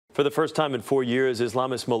For the first time in 4 years,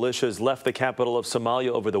 Islamist militias left the capital of Somalia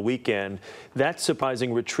over the weekend. That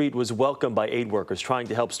surprising retreat was welcomed by aid workers trying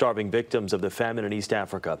to help starving victims of the famine in East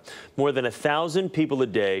Africa. More than 1,000 people a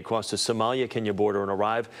day cross the Somalia-Kenya border and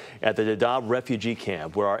arrive at the Dadaab refugee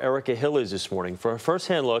camp, where our Erica Hill is this morning for a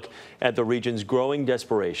first-hand look at the region's growing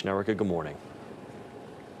desperation. Erica, good morning.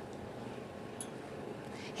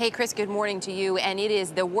 Hey, Chris, good morning to you. And it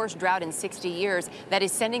is the worst drought in 60 years that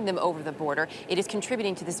is sending them over the border. It is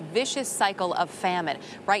contributing to this vicious cycle of famine.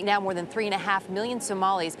 Right now, more than 3.5 million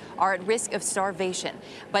Somalis are at risk of starvation.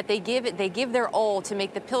 But they give their all to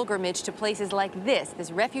make the pilgrimage to places like this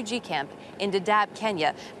refugee camp in Dadaab,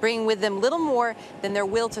 Kenya, bringing with them little more than their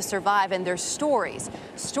will to survive and their stories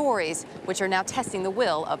which are now testing the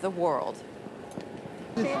will of the world.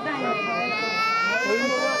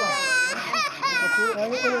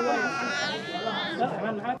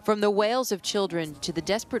 From the wails of children to the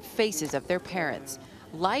desperate faces of their parents,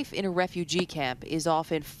 life in a refugee camp is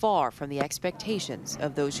often far from the expectations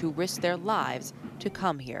of those who risk their lives to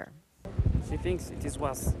come here. She thinks it is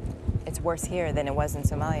worse. It's worse here than it was in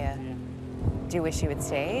Somalia. Yeah. Do you wish you had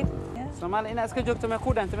stayed?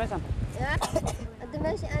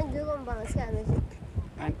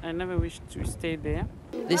 I never wished to stay there.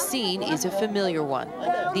 The scene is a familiar one.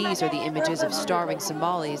 These are the images of starving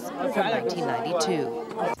Somalis from 1992.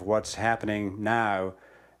 What's happening now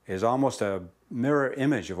is almost a mirror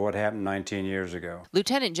image of what happened 19 years ago.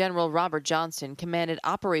 Lieutenant General Robert Johnston commanded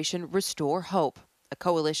Operation Restore Hope, a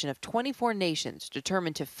coalition of 24 nations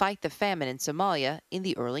determined to fight the famine in Somalia in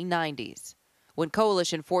the early 90s. When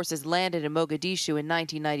coalition forces landed in Mogadishu in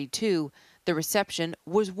 1992, the reception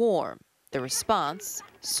was warm. The response,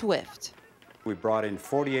 swift. We brought in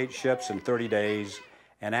 48 ships in 30 days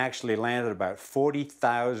and actually landed about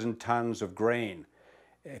 40,000 tons of grain.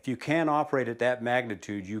 If you can't operate at that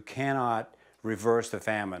magnitude, you cannot reverse the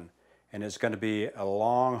famine, and it's going to be a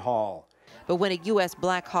long haul. But when a U.S.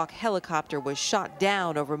 Black Hawk helicopter was shot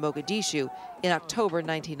down over Mogadishu in October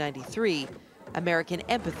 1993, American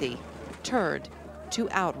empathy turned to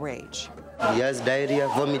outrage. Yes, diarrhea,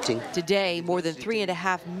 vomiting. Today, more than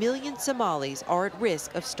 3.5 million Somalis are at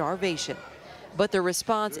risk of starvation. But the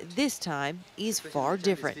response this time is far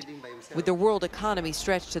different. With the world economy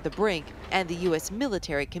stretched to the brink and the U.S.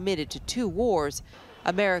 military committed to 2 wars,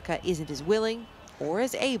 America isn't as willing or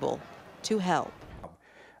as able to help.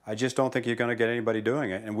 I just don't think you're going to get anybody doing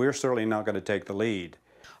it, and we're certainly not going to take the lead.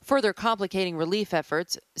 Further complicating relief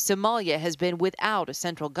efforts, Somalia has been without a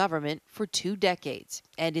central government for 2 decades.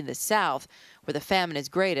 And in the south, where the famine is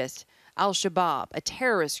greatest, Al-Shabaab, a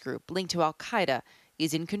terrorist group linked to Al-Qaeda,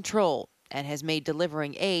 is in control and has made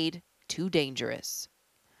delivering aid too dangerous.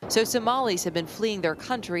 So Somalis have been fleeing their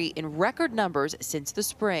country in record numbers since the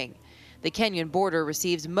spring. The Kenyan border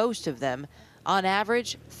receives most of them, on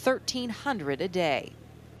average 1,300 a day.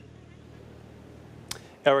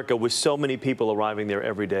 Erica, with so many people arriving there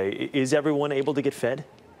every day, is everyone able to get fed?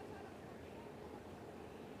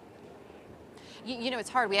 You know, it's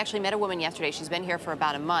hard. We actually met a woman yesterday. She's been here for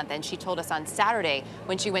about a month, and she told us on Saturday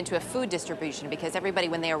when she went to a food distribution, because everybody,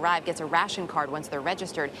 when they arrive, gets a ration card once they're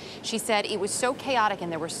registered. She said it was so chaotic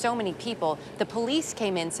and there were so many people. The police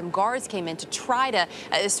came in, some guards came in to try to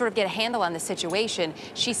sort of get a handle on the situation.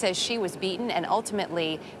 She says she was beaten, and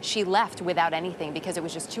ultimately she left without anything because it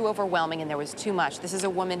was just too overwhelming and there was too much. This is a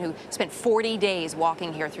woman who spent 40 days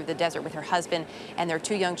walking here through the desert with her husband and their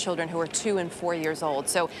 2 young children who are 2 and 4 years old.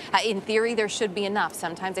 So in theory, there should be enough.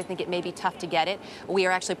 Sometimes I think it may be tough to get it. We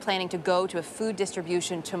are actually planning to go to a food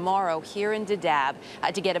distribution tomorrow here in Dadaab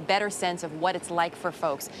to get a better sense of what it's like for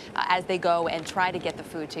folks as they go and try to get the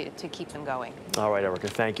food to keep them going. All right, Erica,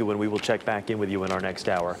 thank you, and we will check back in with you in our next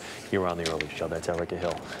hour here on The Early Show. That's Erica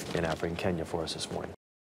Hill in Africa, Kenya for us this morning.